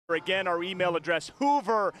Again, our email address,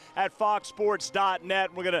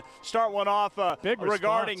 hoover@foxsports.net. We're going to start one off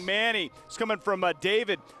regarding Manny. It's coming from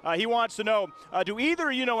David. He wants to know, do either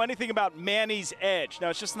of you know anything about Manny's edge? Now,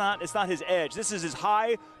 it's not his edge. This is his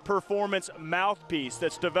high-performance mouthpiece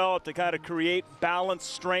that's developed to kind of create balance,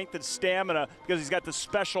 strength, and stamina because he's got this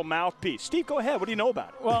special mouthpiece. Steve, go ahead. What do you know about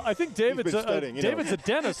it? Well, I think David's a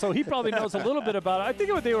dentist, so he probably knows a little bit about it. I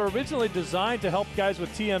think they were originally designed to help guys with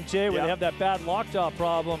TMJ where they have that bad lockjaw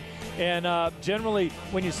problem. And generally,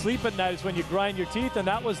 when you sleep at night is when you grind your teeth, and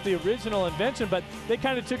that was the original invention. But they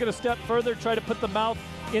kind of took it a step further, tried to put the mouth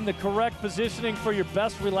in the correct positioning for your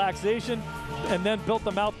best relaxation, and then built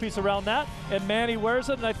the mouthpiece around that. And Manny wears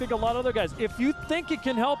it, and I think a lot of other guys. If you think it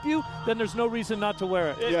can help you, then there's no reason not to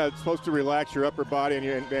wear it. Yeah, it's supposed to relax your upper body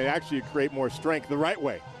and actually create more strength the right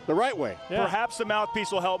way. The right way. Yeah. Perhaps the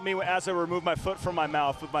mouthpiece will help me as I remove my foot from my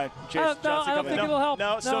mouth with my Jason No, I don't think it'll help.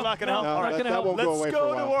 No, it's still not going to help. All right, that won't go away for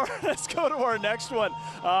a while. Let's go to our next one.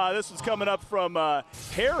 This one's coming up from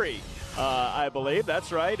Harry. I believe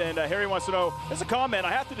that's right. And Harry wants to know, there's a comment.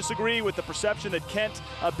 I have to disagree with the perception that Kent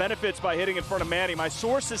benefits by hitting in front of Manny. My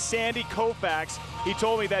source is Sandy Koufax. He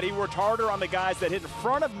told me that he worked harder on the guys that hit in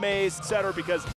front of Mays, etc., because